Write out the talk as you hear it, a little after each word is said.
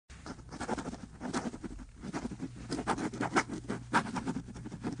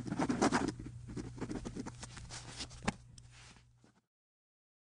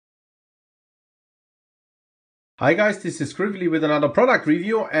Hi guys, this is Scribbly with another product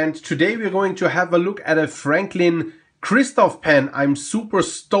review, and today we're going to have a look at a Franklin-Christoph pen. I'm super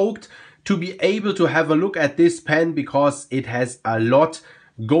stoked to be able to have a look at this pen because it has a lot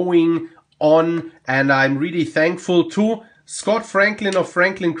going on, and I'm really thankful to Scott Franklin of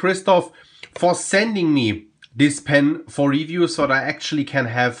Franklin-Christoph for sending me this pen for review so that I actually can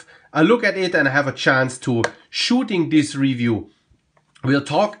have a look at it and have a chance to shooting this review. We'll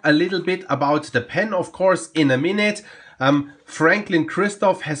talk a little bit about the pen, of course, in a minute.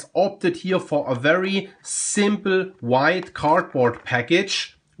 Franklin-Christoph has opted here for a very simple white cardboard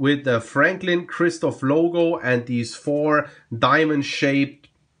package with the Franklin-Christoph logo and these 4 diamond-shaped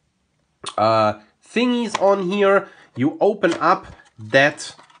thingies on here. You open up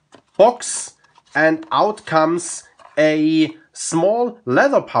that box and out comes a small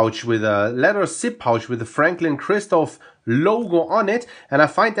leather pouch with a leather zip pouch with the Franklin-Christoph logo on it, and I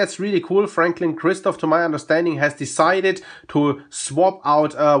find that's really cool. Franklin-Christoph, to my understanding, has decided to swap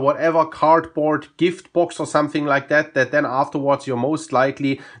out whatever cardboard gift box or something like that then afterwards you're most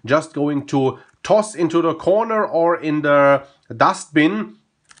likely just going to toss into the corner or in the dustbin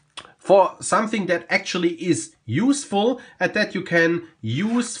for something that actually is useful and that you can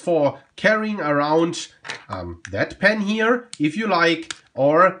use for carrying around that pen here if you like,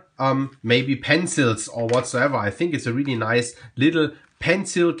 or maybe pencils or whatsoever. I think it's a really nice little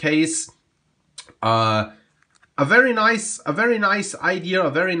pencil case. A very nice idea,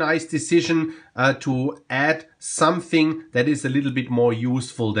 a very nice decision to add something that is a little bit more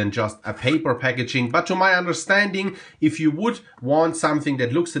useful than just a paper packaging. But to my understanding, if you would want something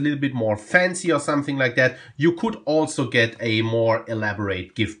that looks a little bit more fancy or something like that, you could also get a more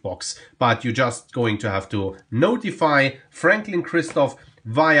elaborate gift box. But you're just going to have to notify Franklin-Christoph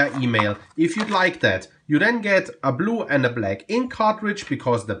via email if you'd like that. You then get a blue and a black ink cartridge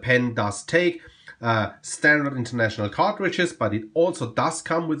because the pen does take standard international cartridges, but it also does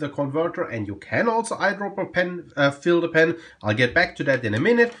come with a converter, and you can also eyedropper pen fill the pen. I'll get back to that in a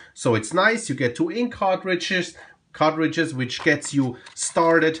minute. So it's nice. You get 2 ink cartridges which gets you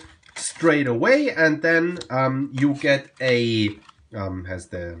started straight away, and then you get a has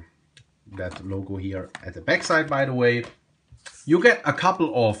that logo here at the back side, by the way. You get a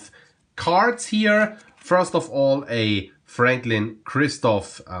couple of cards here. First of all, a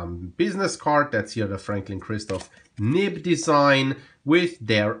Franklin-Christoph business card. That's here the Franklin-Christoph nib design with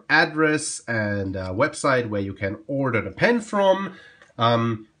their address and website where you can order the pen from.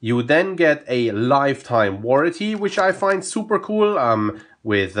 You then get a lifetime warranty, which I find super cool,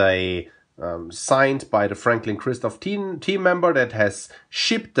 with a signed by the Franklin-Christoph team member that has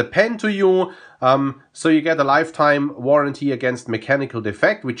shipped the pen to you. So you get a lifetime warranty against mechanical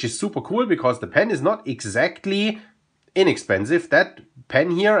defect, which is super cool because the pen is not exactly inexpensive. That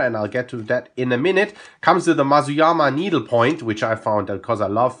pen here, and I'll get to that in a minute, comes with a Masuyama needlepoint, which I found because I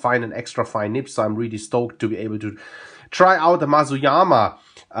love fine and extra fine nibs, so I'm really stoked to be able to try out the Masuyama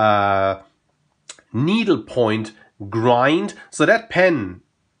needlepoint grind. So that pen,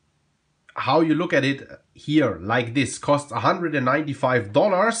 how you look at it here like this, costs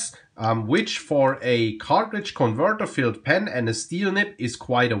 $195, which for a cartridge converter filled pen and a steel nib is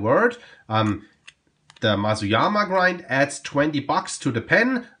quite a word. The Masuyama grind adds 20 bucks to the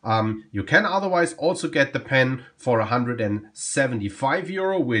pen. You can otherwise also get the pen for 175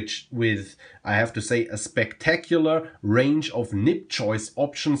 euro, which with, I have to say, a spectacular range of nib choice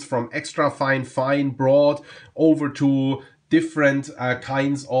options from extra fine, fine, broad, over to different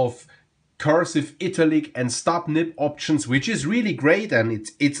kinds of cursive, italic and stub nib options, which is really great, and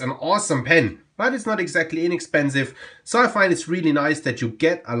it's an awesome pen. But it's not exactly inexpensive, so I find it's really nice that you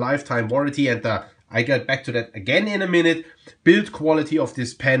get a lifetime warranty, and I get back to that again in a minute. Build quality of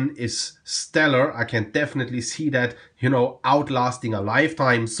this pen is stellar. I can definitely see that, you know, outlasting a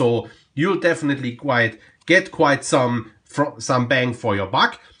lifetime. So you'll definitely get quite some bang for your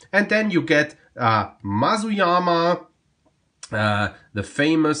buck. And then you get Masuyama, the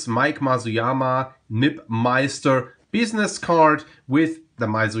famous Mike Masuyama Nib Meister business card with the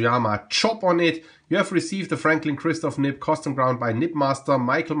Masuyama chop on it. You have received the Franklin-Christoph nib custom ground by nib master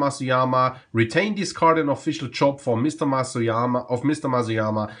Michael Masuyama. Retain this card and official chop for Mr.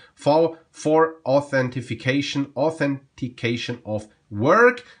 Masuyama for authentication of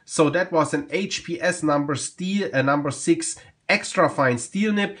work. So that was an HPS number 6 extra fine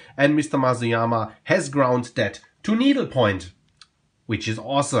steel nib, and Mr. Masuyama has ground that to needlepoint, which is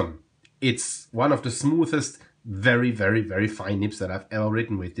awesome. It's one of the smoothest, very fine nibs that I've ever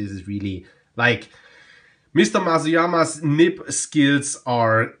written with. This is really like, Mr. Masuyama's nib skills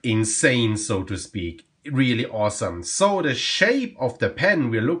are insane, so to speak. Really awesome. So the shape of the pen,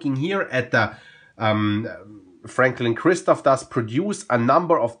 we're looking here at the Franklin-Christoph does produce a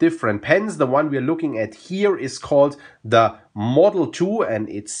number of different pens. The one we're looking at here is called the Model 2, and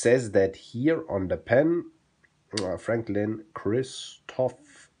it says that here on the pen,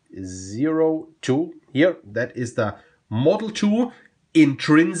 Franklin-Christoph 02 here, that is the Model 2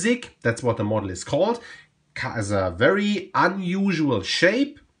 Intrinsic, that's what the model is called. Has a very unusual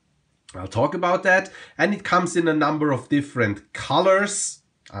shape, I'll talk about that, and it comes in a number of different colors.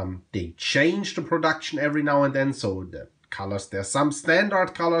 They change the production every now and then, so the colors, there's some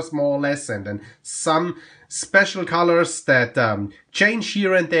standard colors more or less, and then some special colors that change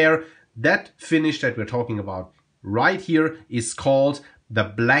here and there. That finish that we're talking about right here is called the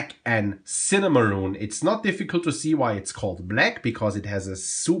Black and Cinnamaroon. It's not difficult to see why it's called black, because it has a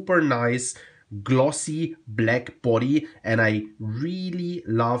super nice glossy black body, and I really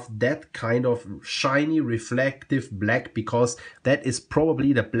love that kind of shiny reflective black, because that is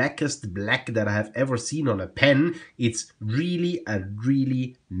probably the blackest black that I have ever seen on a pen. It's really a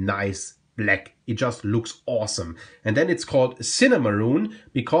really nice black. It just looks awesome. And then it's called Cinnamaroon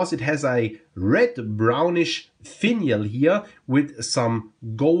because it has a red brownish finial here with some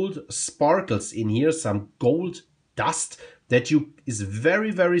gold sparkles in here, some gold dust that is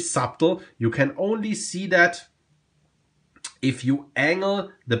very, very subtle. You can only see that if you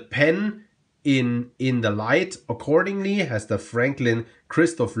angle the pen in the light accordingly. Has the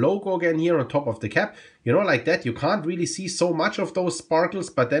Franklin-Christoph logo again here on top of the cap. You know, like that. You can't really see so much of those sparkles,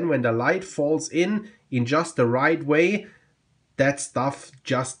 but then when the light falls in just the right way, that stuff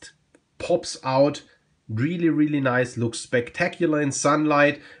just pops out. Really, really nice, looks spectacular in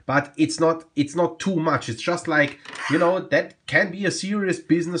sunlight, but it's not too much. It's just like, you know, that can be a serious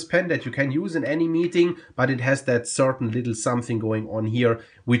business pen that you can use in any meeting, but it has that certain little something going on here,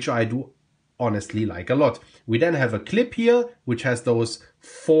 which I do honestly like a lot. We then have a clip here, which has those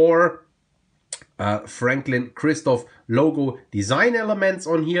 4 Franklin-Christoph logo design elements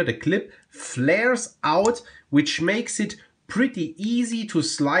on here. The clip flares out, which makes it pretty easy to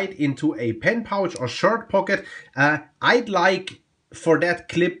slide into a pen pouch or shirt pocket. I'd like for that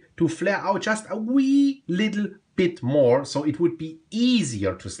clip to flare out just a wee little bit more, so it would be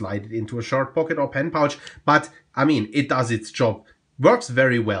easier to slide it into a shirt pocket or pen pouch, but I mean, it does its job, works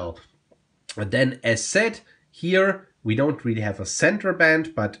very well. And then, as said, here we don't really have a center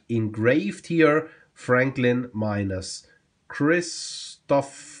band, but engraved here,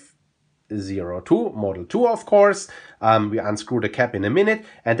 Franklin-Christoph 02, Model 2, of course. We unscrew the cap in a minute,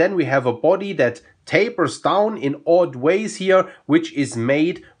 and then we have a body that tapers down in odd ways here, which is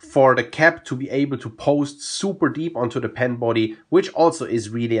made for the cap to be able to post super deep onto the pen body, which also is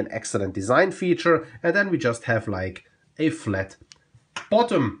really an excellent design feature. And then we just have like a flat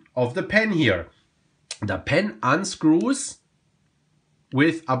bottom of the pen here. The pen unscrews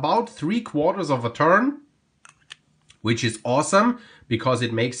with about 3/4 of a turn, which is awesome because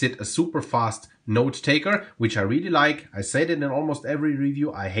it makes it a super fast note taker, which I really like. I said it in almost every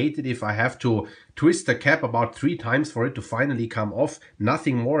review. I hate it if I have to twist the cap about 3 times for it to finally come off.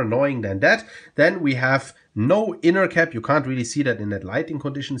 Nothing more annoying than that. Then we have no inner cap. You can't really see that in that lighting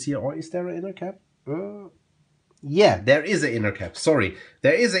conditions here. Or is there an inner cap? Yeah, there is an inner cap. Sorry.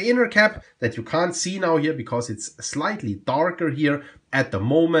 There is an inner cap that you can't see now here because it's slightly darker here at the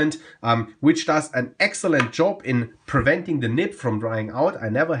moment, which does an excellent job in preventing the nib from drying out. I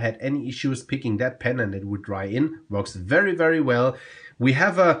never had any issues picking that pen and it would dry in. Works very, very well. We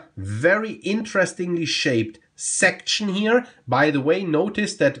have a very interestingly shaped section here. By the way,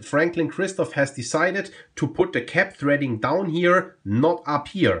 notice that Franklin-Christoph has decided to put the cap threading down here, not up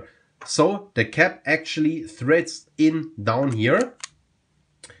here. So the cap actually threads in down here,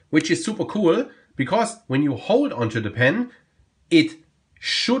 which is super cool because when you hold onto the pen, it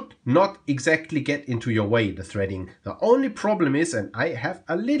should not exactly get into your way, the threading. The only problem is, and I have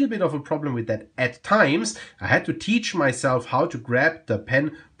a little bit of a problem with that at times, I had to teach myself how to grab the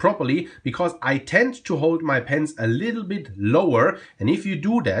pen properly because I tend to hold my pens a little bit lower. And if you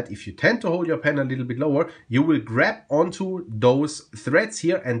do that, if you tend to hold your pen a little bit lower, you will grab onto those threads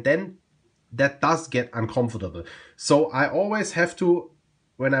here and then that does get uncomfortable. So I always have to,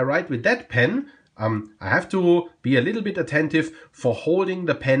 when I write with that pen, I have to be a little bit attentive for holding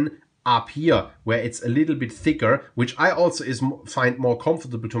the pen up here where it's a little bit thicker, which I also find more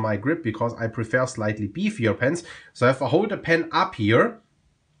comfortable to my grip because I prefer slightly beefier pens. So if I hold the pen up here,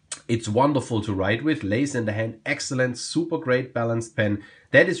 it's wonderful to write with, lays in the hand, excellent, super great balanced pen.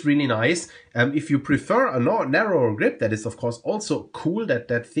 That is really nice. If you prefer a narrower grip, that is of course also cool that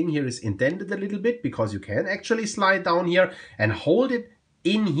that thing here is indented a little bit because you can actually slide down here and hold it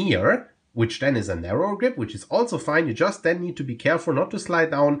in here, which then is a narrower grip, which is also fine. You just then need to be careful not to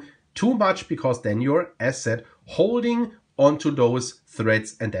slide down too much, because then you're, as said, holding onto those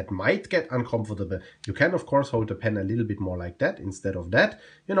threads, and that might get uncomfortable. You can of course hold the pen a little bit more like that instead of that.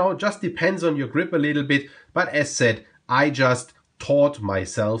 You know, just depends on your grip a little bit. But as said, I just taught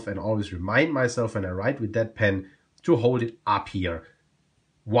myself and always remind myself when I write with that pen to hold it up here.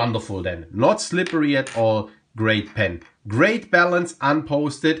 Wonderful then. Not slippery at all. Great pen. Great balance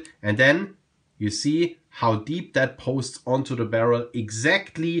unposted. And then you see how deep that posts onto the barrel,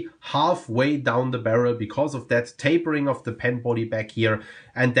 exactly halfway down the barrel, because of that tapering of the pen body back here.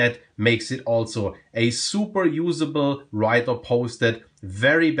 And that makes it also a super usable writer posted,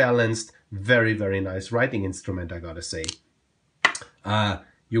 very balanced, very, very nice writing instrument, I gotta say.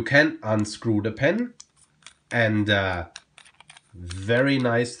 You can unscrew the pen, and very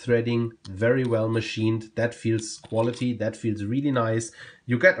nice threading, very well machined. That feels quality, that feels really nice.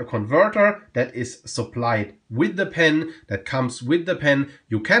 You get a converter that is supplied with the pen, that comes with the pen.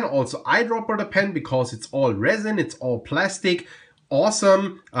 You can also eyedropper the pen because it's all resin, it's all plastic.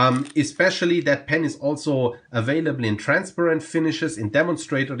 Awesome. Especially that pen is also available in transparent finishes, in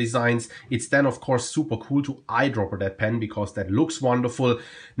demonstrator designs. It's then of course super cool to eyedropper that pen because that looks wonderful.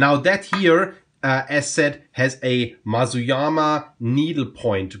 Now that here, as said, has a Masuyama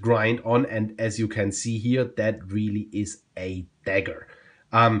needlepoint grind on, and as you can see here, that really is a dagger.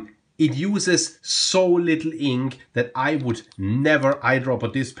 It uses so little ink that I would never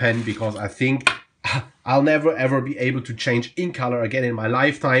eyedropper this pen, because I think I'll never ever be able to change ink color again in my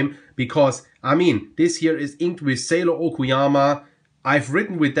lifetime, because I mean, this here is inked with Sailor Okuyama. I've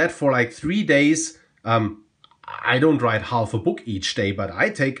written with that for like 3 days. I don't write half a book each day, but I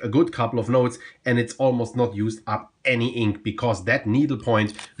take a good couple of notes, and it's almost not used up any ink, because that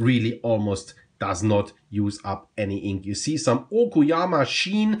needlepoint really almost does not use up any ink. You see some Okuyama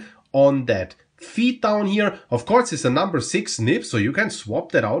sheen on that feet down here. Of course, it's a number 6 nib, so you can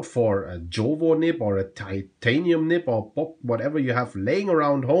swap that out for a Jowo nib or a titanium nib or whatever you have laying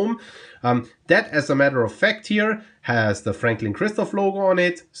around home. That, as a matter of fact, here has the Franklin-Christoph logo on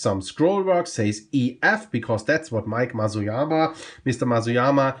it. Some scroll work says EF, because that's what Mr.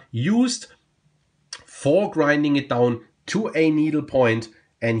 Masuyama used for grinding it down to a needlepoint.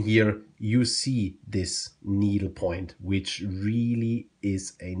 And here you see this needlepoint, which really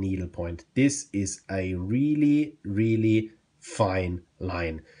is a needlepoint. This is a really, really fine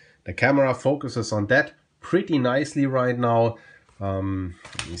line. The camera focuses on that pretty nicely right now. Let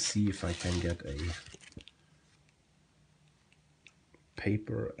me see if I can get a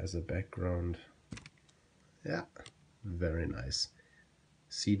paper as a background. Yeah, very nice.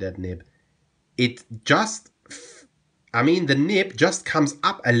 See that nib? It just, I mean, the nib just comes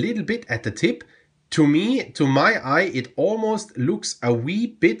up a little bit at the tip. To me, to my eye, it almost looks a wee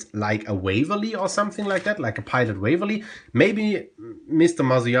bit like a Waverly or something like that, like a Pilot Waverly. Maybe Mr.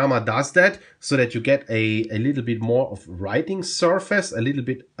 Masuyama does that so that you get a little bit more of writing surface, a little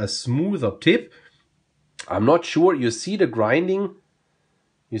bit a smoother tip. I'm not sure. You see the grinding?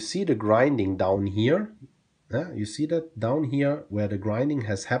 You see the grinding down here? Yeah, you see that down here where the grinding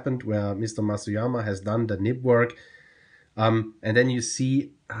has happened, where Mr. Masuyama has done the nib work. And then you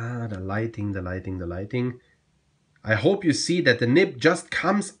see the lighting. I hope you see that the nib just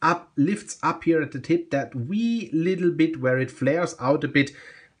comes up, lifts up here at the tip, that wee little bit where it flares out a bit.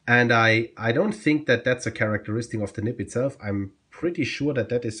 And I don't think that that's a characteristic of the nib itself. I'm pretty sure that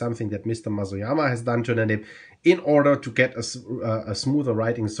that is something that Mr. Masuyama has done to the nib in order to get a smoother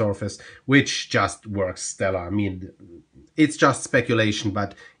writing surface, which just works stellar. I mean, it's just speculation,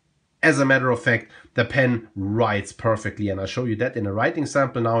 but as a matter of fact, the pen writes perfectly, and I'll show you that in a writing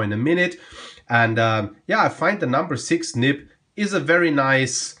sample now in a minute. And yeah, I find the number 6 nib is a very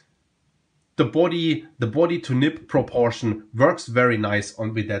nice, the body to nib proportion works very nice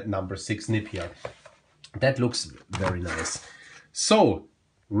on with that number 6 nib here. That looks very nice. So,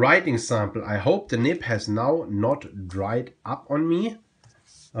 writing sample. I hope the nib has now not dried up on me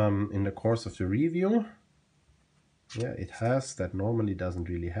in the course of the review. Yeah, it has. That normally doesn't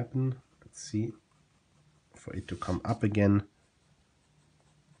really happen. Let's see. For it to come up again.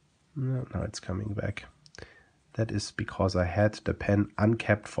 No, now it's coming back. That is because I had the pen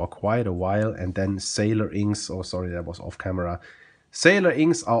uncapped for quite a while, and then Sailor inks, oh sorry, that was off camera. Sailor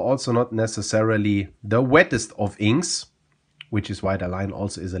inks are also not necessarily the wettest of inks, which is why the line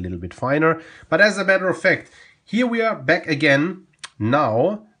also is a little bit finer. But as a matter of fact, here we are back again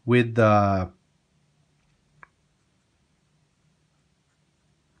now with the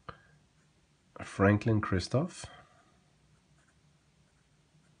Franklin-Christoph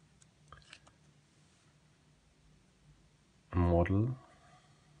Model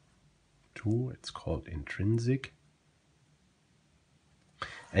 2, it's called Intrinsic.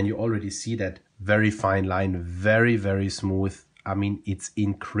 and you already see that very fine line, very, very smooth. I mean, it's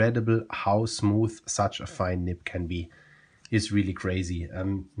incredible how smooth such a fine nib can be. It's really crazy.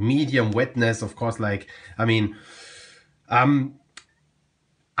 Medium wetness, of course, like, I mean,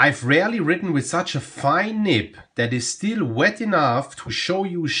 I've rarely written with such a fine nib that is still wet enough to show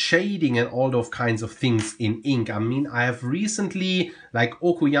you shading and all those kinds of things in ink. I mean, I have recently, like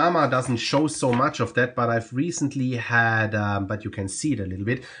Okuyama doesn't show so much of that, but I've recently had, but you can see it a little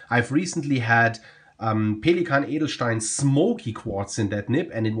bit, I've recently had Pelikan Edelstein smoky quartz in that nib,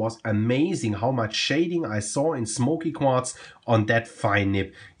 and it was amazing how much shading I saw in smoky quartz on that fine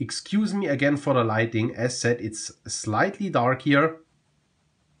nib. Excuse me again for the lighting. As said, it's slightly dark here.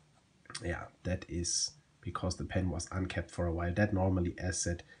 Yeah, that is because the pen was uncapped for a while. That normally, as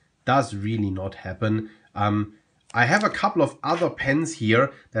said, does really not happen. I have a couple of other pens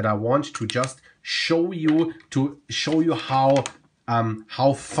here that I want to just show you to show you how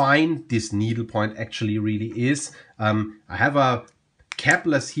fine this needlepoint actually really is. I have a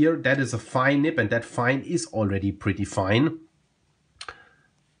capless here. That is a fine nib, and that fine is already pretty fine.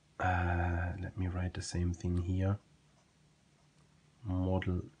 Let me write the same thing here.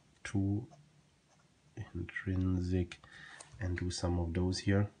 Model 2 intrinsic, and do some of those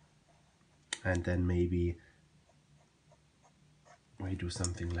here, and then maybe we do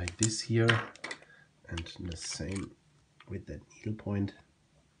something like this here, and the same with that needlepoint.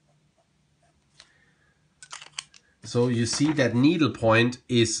 So you see that needlepoint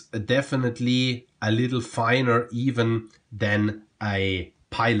is definitely a little finer even than a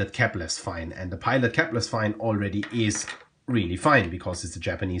Pilot capless fine, and the Pilot capless fine already is really fine because it's a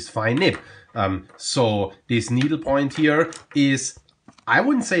Japanese fine nib. So this needlepoint here is, I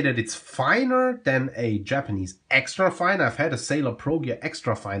wouldn't say that it's finer than a Japanese extra fine. I've had a Sailor Pro Gear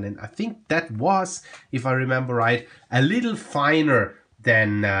extra fine, and I think that was, if I remember right, a little finer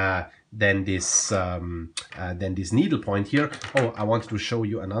than this needlepoint here. Oh, I wanted to show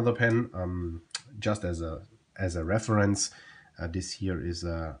you another pen, just as a reference. This here is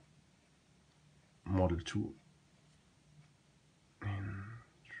a Model 2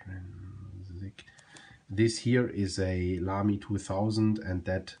 intrinsic. This here is a Lamy 2000, and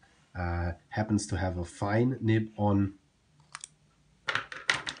that happens to have a fine nib on,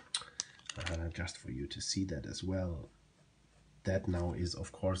 just for you to see that as well. That now is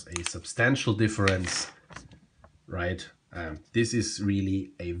of course a substantial difference, right? This is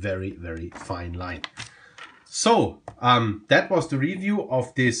really a very, very fine line. So that was the review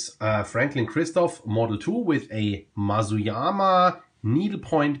of this Franklin-Christoph Model 2 with a Masuyama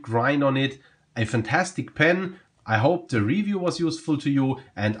needlepoint grind on it. A fantastic pen. I hope the review was useful to you,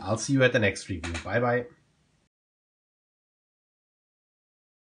 and I'll see you at the next review. Bye bye.